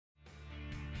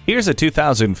Here's a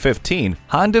 2015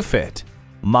 Honda Fit.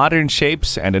 Modern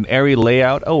shapes and an airy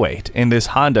layout await in this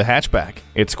Honda hatchback.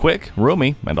 It's quick,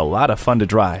 roomy, and a lot of fun to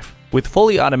drive. With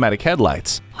fully automatic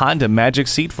headlights, Honda Magic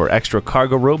Seat for extra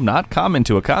cargo room not common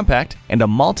to a compact, and a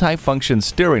multi-function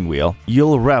steering wheel,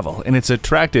 you'll revel in its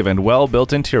attractive and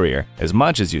well-built interior as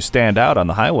much as you stand out on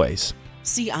the highways.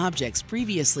 See objects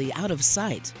previously out of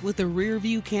sight with the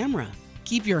rear-view camera.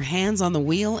 Keep your hands on the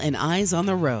wheel and eyes on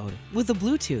the road with the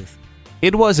Bluetooth.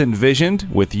 It was envisioned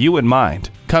with you in mind.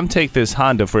 Come take this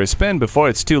Honda for a spin before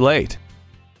it's too late.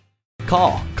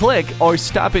 Call, click, or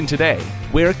stop in today.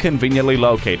 We're conveniently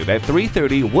located at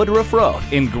 330 Woodruff Road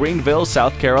in Greenville,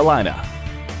 South Carolina.